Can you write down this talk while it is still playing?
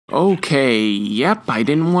Okay, yep, I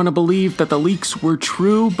didn't want to believe that the leaks were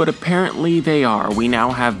true, but apparently they are. We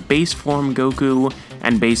now have base form Goku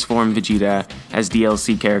and base form Vegeta as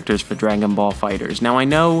DLC characters for Dragon Ball FighterZ. Now I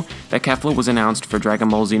know that Kefla was announced for Dragon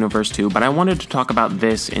Ball Xenoverse 2, but I wanted to talk about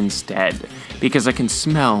this instead, because I can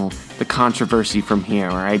smell the controversy from here,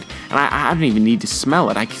 right? And I don't even need to smell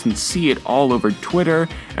it, I can see it all over Twitter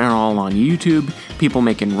and all on YouTube, people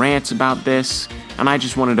making rants about this, and I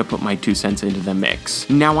just wanted to put my 2 cents into the mix.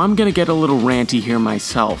 Now I'm gonna get a little ranty here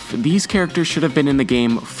myself. These characters should have been in the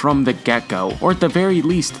game from the get-go, or at the very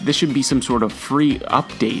least, this should be some sort of free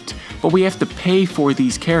update, but we have to pay for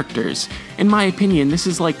these characters. In my opinion, this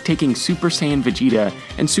is like taking Super Saiyan Vegeta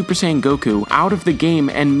and Super Saiyan Goku out of the game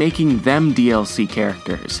and making them DLC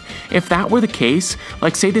characters. If that were the case,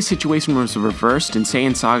 like say the situation was reversed and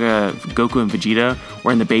Saiyan Saga Goku and Vegeta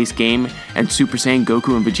were in the base game and Super Saiyan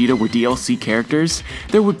Goku and Vegeta were DLC characters,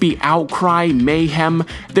 there would be outcry, mayhem,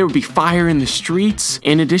 there would be fire in the streets.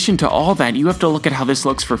 In addition to all that, you have to look at how this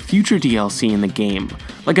looks for future DLC in the game.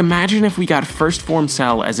 Like imagine if we got First Form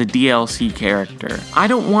Cell as a DLC character. I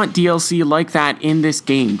don't want DLC like that in this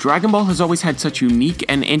game. Dragon Ball has always had such unique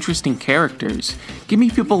and interesting characters. Give me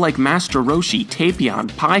people like Master Roshi, Tapion,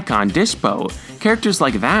 Pikkon, Dispo, characters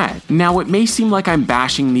like that. Now it may seem like I'm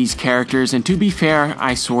bashing these characters, and to be fair,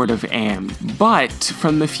 I sort of am. But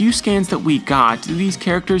from the few scans that we got, these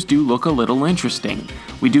characters do look a little interesting.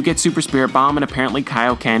 We do get Super Spirit Bomb, and apparently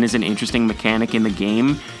Kaioken is an interesting mechanic in the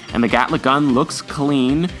game, and the Gatling gun looks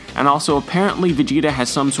clean, and also apparently Vegeta has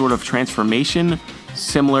some sort of transformation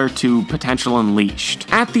similar to Potential Unleashed.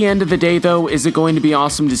 At the end of the day though, is it going to be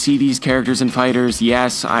awesome to see these characters in FighterZ?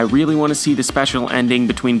 Yes, I really want to see the special ending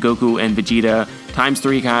between Goku and Vegeta,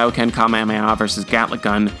 ×3 Kaioken Kamehameha versus Gatling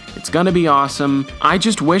gun. It's gonna be awesome. I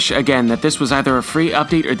just wish, again, that this was either a free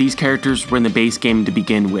update or these characters were in the base game to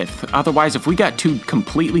begin with. Otherwise, if we got 2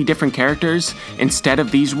 completely different characters instead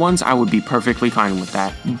of these ones, I would be perfectly fine with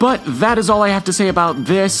that. But that is all I have to say about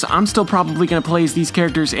this. I'm still probably gonna play as these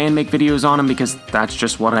characters and make videos on them because that's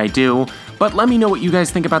just what I do. But let me know what you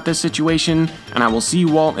guys think about this situation, and I will see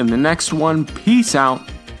you all in the next one. Peace out.